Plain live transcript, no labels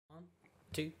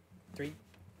2, 3,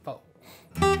 4.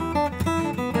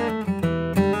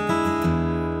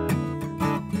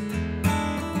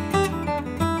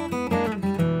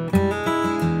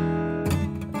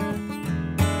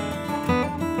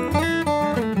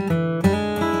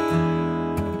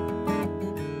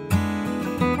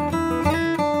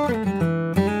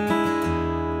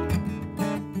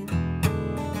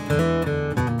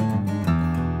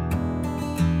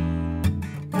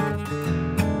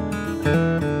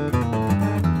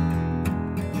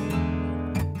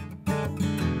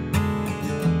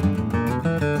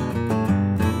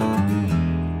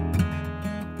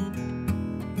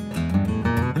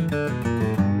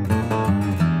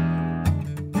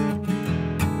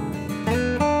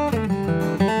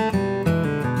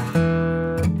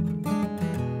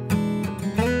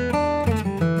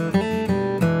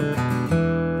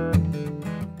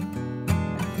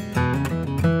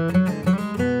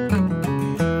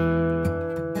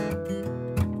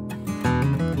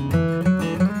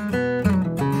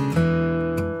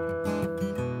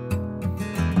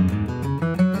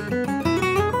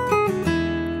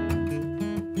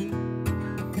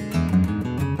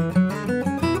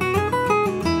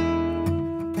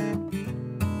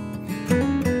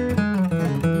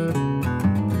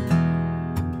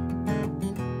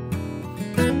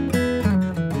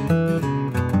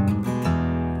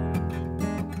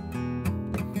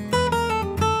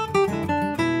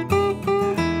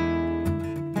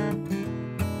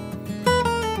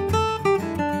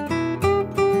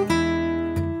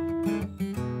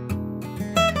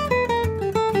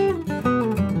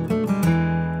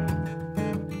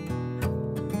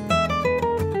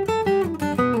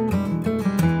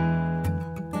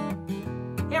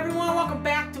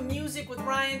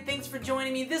 Thanks for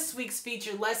joining me. This week's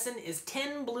featured lesson is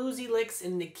 10 bluesy licks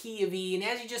in the key of E. And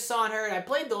as you just saw and heard, I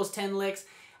played those 10 licks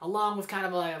along with kind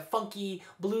of a funky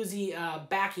bluesy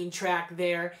backing track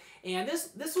there. And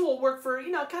this will work for,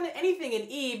 you know, kind of anything in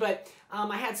E, but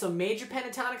I had some major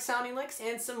pentatonic sounding licks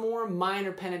and some more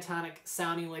minor pentatonic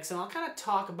sounding licks. And I'll kind of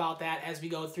talk about that as we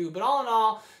go through. But all in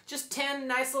all, just 10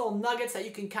 nice little nuggets that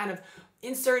you can kind of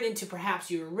insert into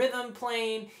perhaps your rhythm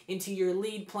playing, into your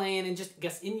lead playing, and just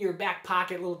guess in your back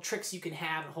pocket, little tricks you can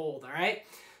have and hold, all right?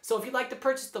 So if you'd like to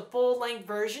purchase the full-length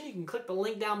version, you can click the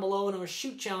link down below and it'll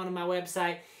shoot you on my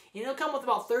website. And it'll come with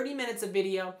about 30 minutes of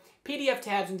video, PDF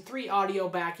tabs, and 3 audio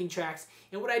backing tracks.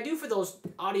 And what I do for those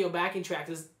audio backing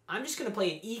tracks is I'm just going to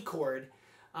play an E chord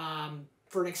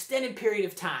for an extended period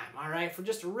of time, all right? For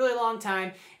just a really long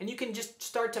time. And you can just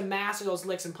start to master those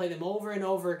licks and play them over and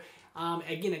over.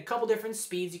 Again, a couple different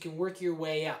speeds, you can work your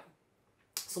way up.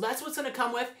 So that's what's going to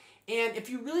come with. And if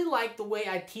you really like the way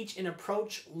I teach and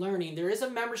approach learning, there is a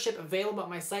membership available at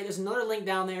my site. There's another link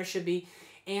down there, should be.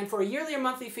 And for a yearly or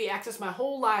monthly fee, access my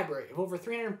whole library of over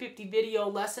 350 video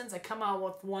lessons. I come out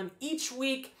with one each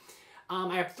week.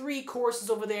 I have 3 courses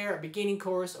over there, a beginning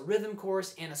course, a rhythm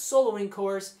course, and a soloing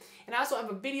course. And I also have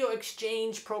a video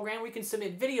exchange program where you can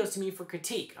submit videos to me for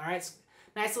critique. All right, it's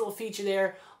a nice little feature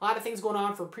there. A lot of things going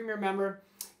on for a Premier member.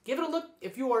 Give it a look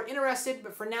if you are interested.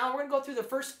 But for now, we're going to go through the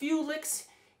first few licks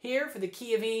here for the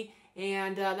key of E.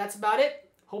 And that's about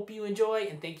it. Hope you enjoy,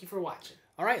 and thank you for watching.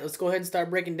 All right, let's go ahead and start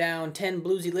breaking down 10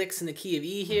 bluesy licks in the key of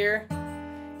E here.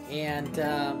 And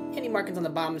any markings on the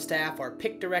bottom of the staff are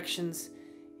pick directions.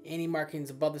 Any markings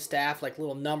above the staff, like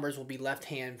little numbers, will be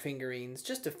left-hand fingerings.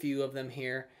 Just a few of them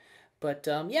here. But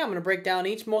yeah, I'm going to break down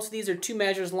each. Most of these are 2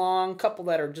 measures long, a couple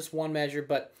that are just 1 measure,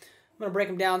 but I'm going to break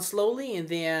them down slowly and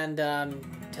then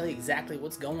tell you exactly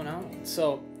what's going on.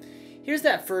 So here's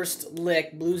that first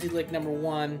lick, bluesy lick number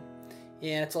 1.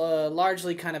 And it's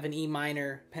largely kind of an E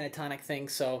minor pentatonic thing,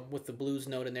 so with the blues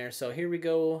note in there. So here we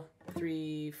go,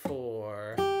 3,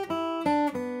 4. I'll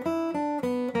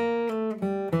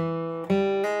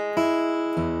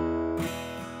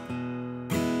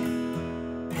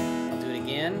do it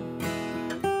again.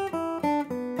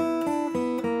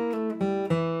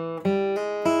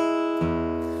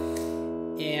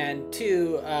 And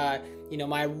 2, you know,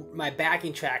 my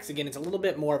backing tracks, again, it's a little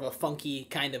bit more of a funky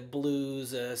kind of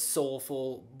blues,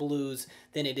 soulful blues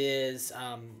than it is.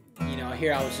 You know,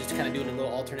 here I was just kind of doing a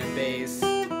little alternate bass,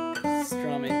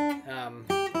 strumming.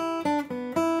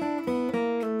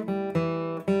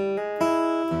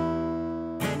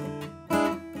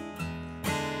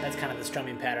 That's kind of the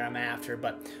strumming pattern I'm after,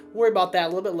 but we'll worry about that a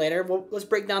little bit later. Let's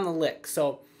break down the lick.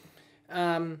 So,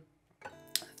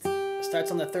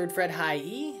 starts on the 3rd fret high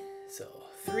E, so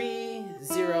 3,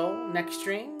 0, next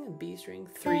string, B string,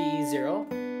 3, 0,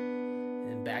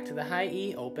 and back to the high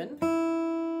E, open,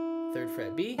 3rd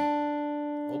fret B,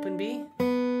 open B,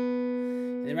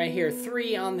 and then right here,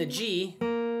 3 on the G,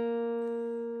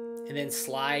 and and then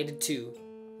slide 2.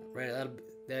 Right,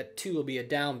 that 2 will be the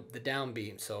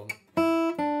downbeat. So,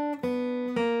 and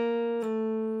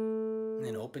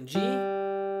then open G,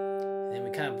 and then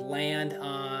we kind of land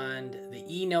on the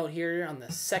E note here on the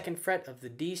 2nd fret of the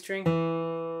D string.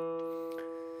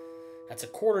 That's a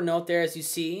quarter note there, as you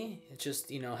see. It just,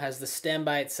 has the stem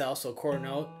by itself, so a quarter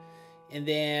note. And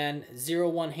then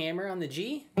 0-1 hammer on the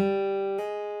G, and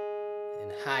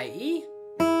high E,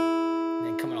 and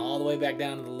then coming all the way back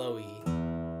down to the low E.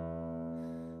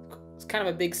 It's kind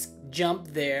of a big jump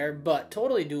there, but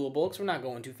totally doable because we're not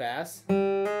going too fast.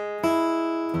 And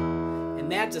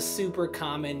that's a super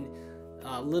common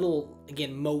little,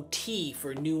 again, motif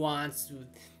for nuanced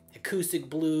acoustic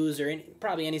blues, or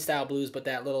probably any style blues, but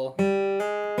that little,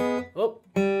 oh,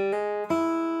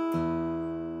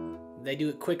 they do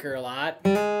it quicker a lot,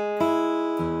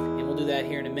 and we'll do that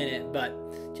here in a minute, but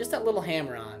just that little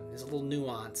hammer on is a little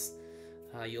nuance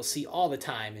you'll see all the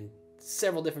time in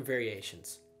several different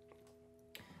variations.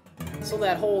 So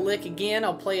that whole lick again,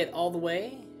 I'll play it all the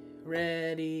way.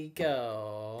 Ready,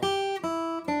 go.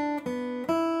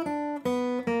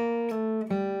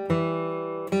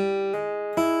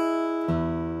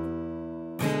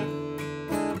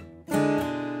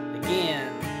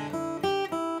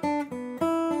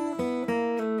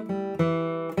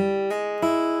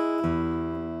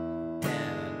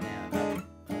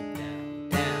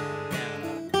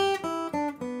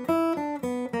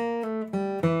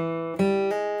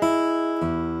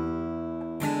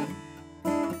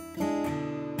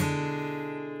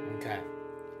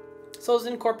 So I was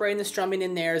incorporating the strumming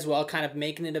in there as well, kind of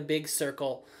making it a big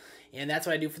circle. And that's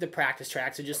what I do for the practice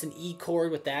track. So just an E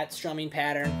chord with that strumming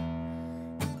pattern.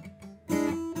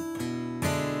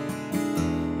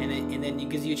 And then it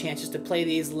gives you a chance just to play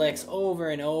these licks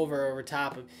over and over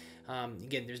top of,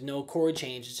 again, there's no chord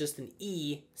change. It's just an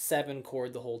E7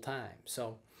 chord the whole time.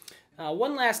 So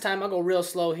one last time, I'll go real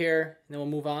slow here, and then we'll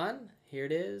move on. Here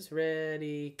it is,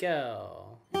 ready,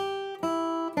 go.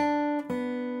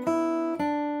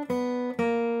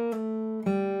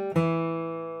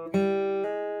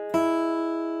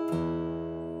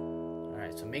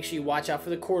 Make sure you watch out for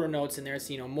the quarter notes in there. It's,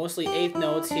 mostly 8th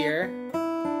notes here.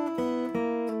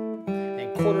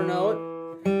 And quarter note.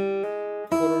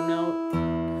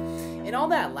 And all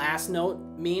that last note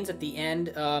means at the end,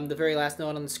 the very last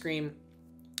note on the screen,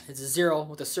 it's a 0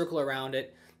 with a circle around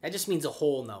it. That just means a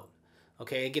whole note.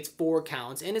 Okay, it gets 4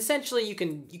 counts. And essentially you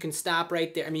can stop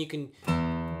right there. I mean, you can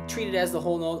treat it as the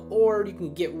whole note, or you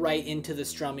can get right into the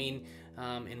strumming,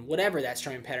 and whatever that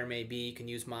strumming pattern may be. You can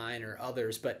use mine or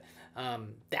others, but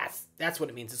that's what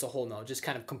it means. It's a whole note, just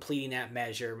kind of completing that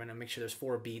measure. I'm gonna make sure there's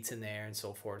 4 beats in there and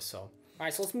so forth. So, all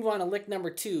right, so let's move on to lick number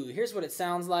 2. Here's what it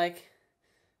sounds like.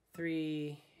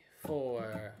 3,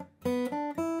 4.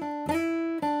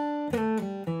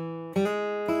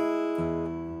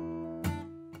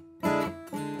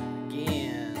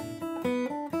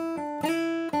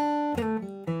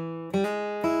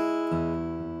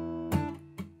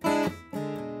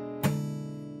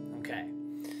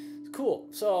 Cool.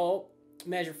 So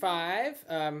measure 5.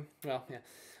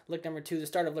 Lick number 2, the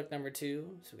start of lick number 2.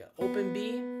 So we got open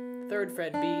B, 3rd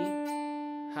fret B,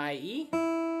 high E,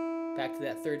 back to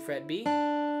that 3rd fret B,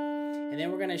 and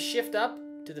then we're going to shift up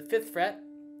to the 5th fret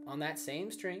on that same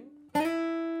string.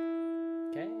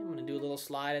 Okay, I'm going to do a little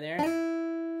slide in there.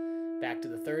 Back to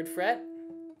the 3rd fret.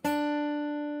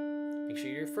 Make sure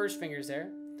your first finger's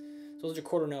there. So those are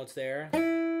quarter notes there.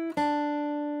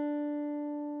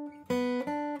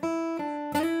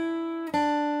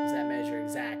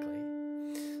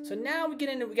 So now we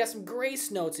got some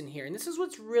grace notes in here, and this is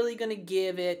what's really going to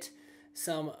give it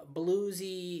some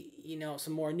bluesy,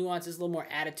 some more nuances, a little more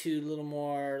attitude, a little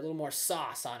more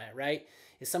sauce on it, right?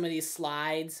 Is some of these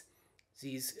slides,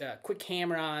 these quick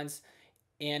hammer-ons,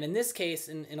 and in this case,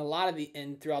 in a lot of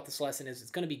throughout this lesson,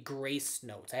 it's going to be grace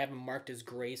notes. I have them marked as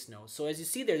grace notes. So as you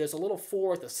see there's a little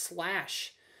 4th, a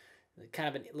slash,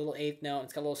 kind of a little 8th note.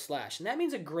 It's got a little slash, and that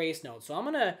means a grace note. So I'm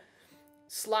going to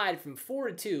slide from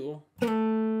 4 to 2.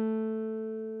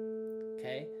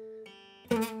 Okay,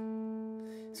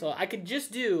 so I could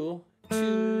just do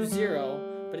 2,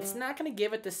 0, but it's not going to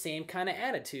give it the same kind of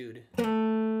attitude.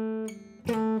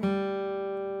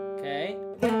 Okay,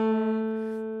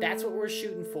 that's what we're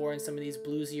shooting for in some of these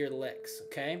bluesier licks.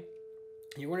 Okay,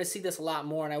 you're going to see this a lot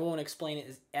more, and I won't explain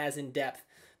it as in depth,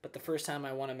 but the first time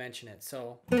I want to mention it.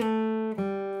 So 2,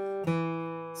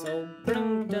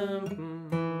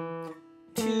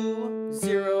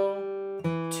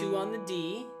 0, 2 on the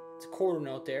D. It's a quarter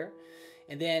note there.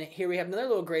 And then here we have another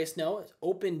little grace note. It's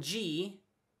open G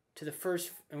to the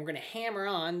first, and we're going to hammer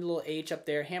on the little H up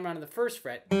there, hammer on to the 1st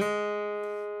fret.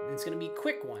 And it's going to be a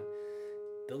quick one.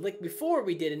 The lick before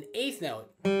we did an eighth note.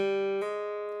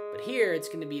 But here it's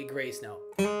going to be a grace note.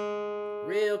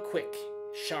 Real quick,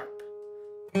 sharp.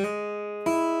 Okay,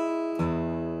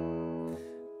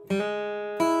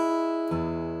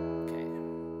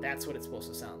 that's what it's supposed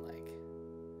to sound like.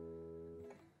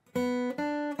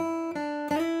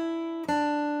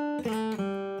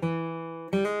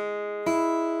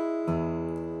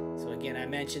 So again, I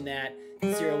mentioned that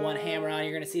 0-1 hammer on.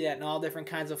 You're going to see that in all different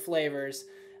kinds of flavors.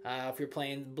 If you're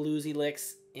playing bluesy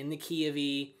licks in the key of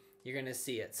E, you're going to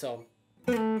see it. So,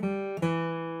 oh.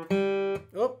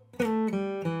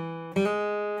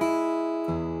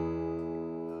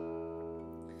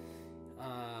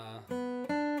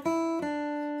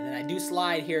 And then I do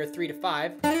slide here 3 to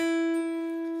 5. Back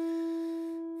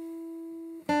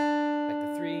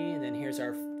to 3, and then here's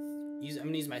our, I'm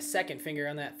going to use my second finger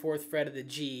on that 4th fret of the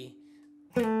G.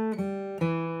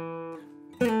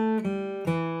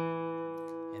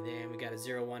 And then we got a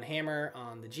 0-1 hammer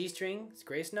on the G string, it's a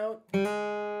grace note. Then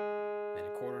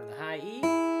a quarter on the high E,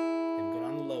 then we go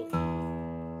on the low E.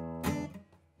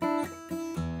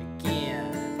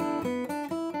 Again.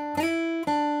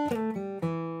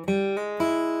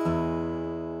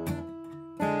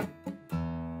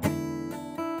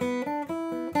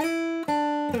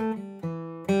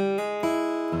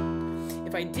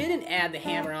 If I didn't add the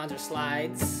hammer-ons or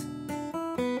slides,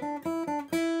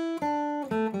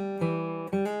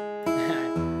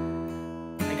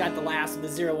 got the last of the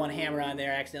 0-1 hammer on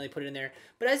there. I accidentally put it in there.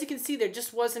 But as you can see, there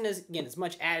just wasn't as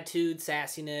much attitude,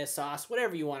 sassiness, sauce,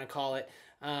 whatever you want to call it.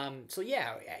 So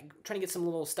yeah, trying to get some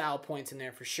little style points in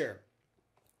there for sure.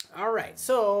 All right,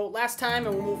 so last time,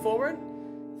 and we'll move forward.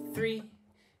 3,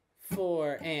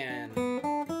 4, and...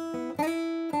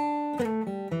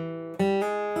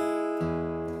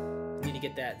 Need to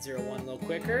get that 0-1 a little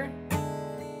quicker.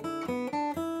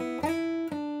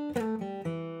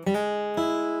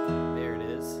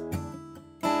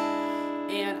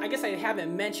 I guess I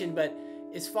haven't mentioned, but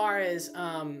as far as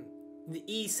the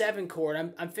E7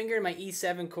 chord, I'm fingering my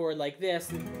E7 chord like this.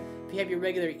 And if you have your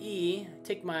regular E,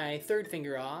 take my 3rd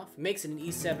finger off, makes it an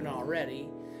E7 already,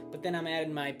 but then I'm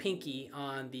adding my pinky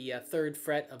on the 3rd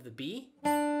fret of the B.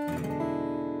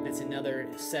 That's another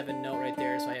 7 note right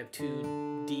there, so I have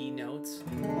 2 D notes.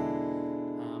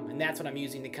 And that's what I'm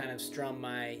using to kind of strum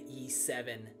my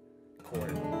E7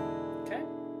 chord. Okay?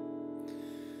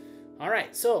 All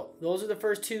right, so those are the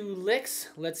first 2 licks.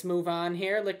 Let's move on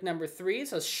here. Lick number 3.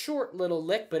 It's a short little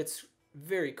lick, but it's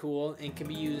very cool and can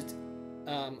be used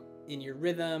in your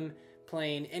rhythm,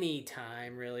 playing any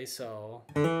time, really. So,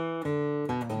 isn't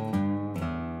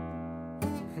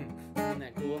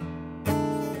that cool?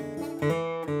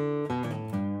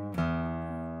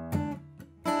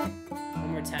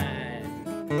 One more time.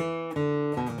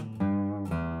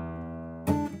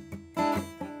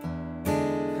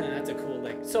 That's a cool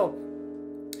lick. So.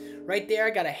 Right there, I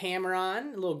got a hammer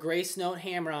on, a little grace note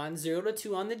hammer on, 0 to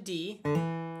 2 on the D.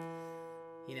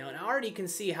 You know, and already you can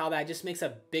see how that just makes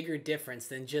a bigger difference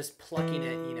than just plucking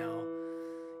it, you know.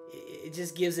 It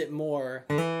just gives it more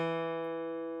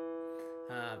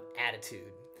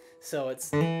attitude. So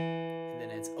it's, and then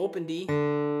it's open D.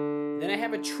 Then I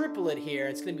have a triplet here.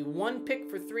 It's going to be 1 pick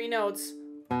for 3 notes.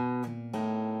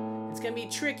 It's going to be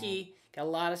tricky. Got a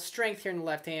lot of strength here in the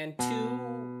left hand.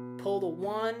 2, pull the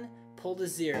 1, pull to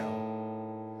 0.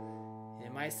 And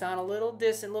it might sound a little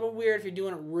distant, a little weird if you're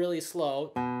doing it really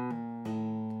slow.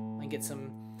 Might get some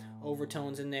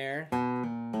overtones in there.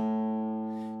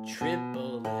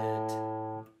 Triplet,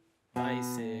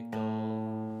 bicycle.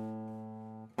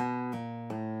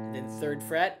 And then 3rd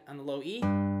fret on the low E,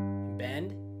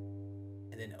 bend,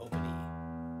 and then open E.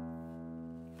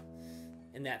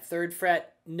 And that 3rd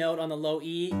fret note on the low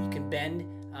E, you can bend.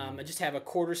 I just have a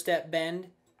quarter step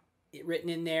bend written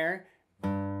in there,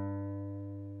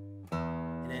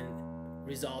 and then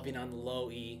resolving on the low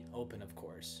E open, of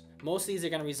course. Most of these are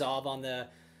going to resolve on the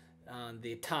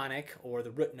tonic or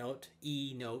the root note,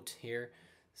 E note here.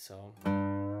 So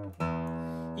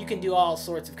you can do all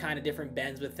sorts of kind of different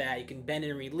bends with that. You can bend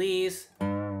and release.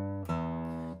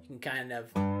 You can kind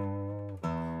of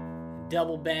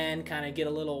double bend, kind of get a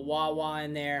little wah-wah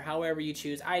in there, however you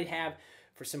choose. I'd have,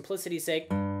 for simplicity's sake,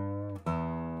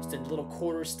 just a little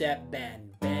quarter step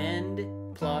bend.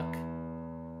 Bend, pluck.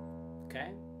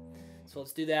 Okay? So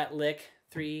let's do that lick.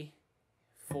 3,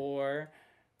 4.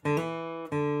 2,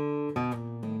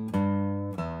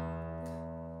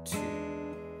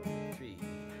 3,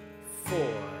 4.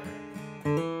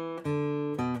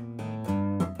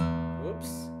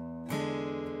 Whoops.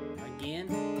 Again.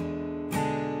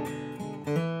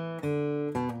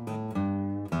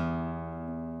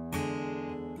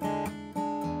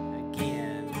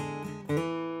 Again.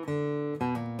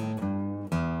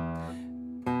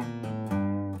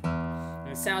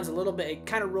 sounds a little bit, it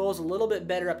kind of rolls a little bit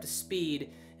better up to speed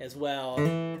as well. I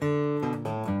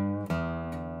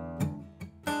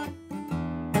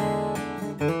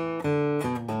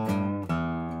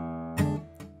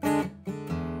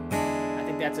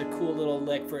think that's a cool little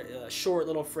lick for a short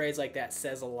little phrase like that.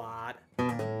 Says a lot.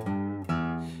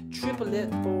 Triple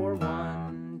it for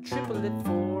one, triple it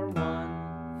for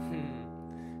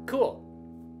one. Cool.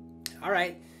 All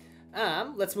right.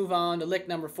 Let's move on to lick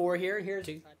number 4 here. Here,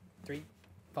 2, 3.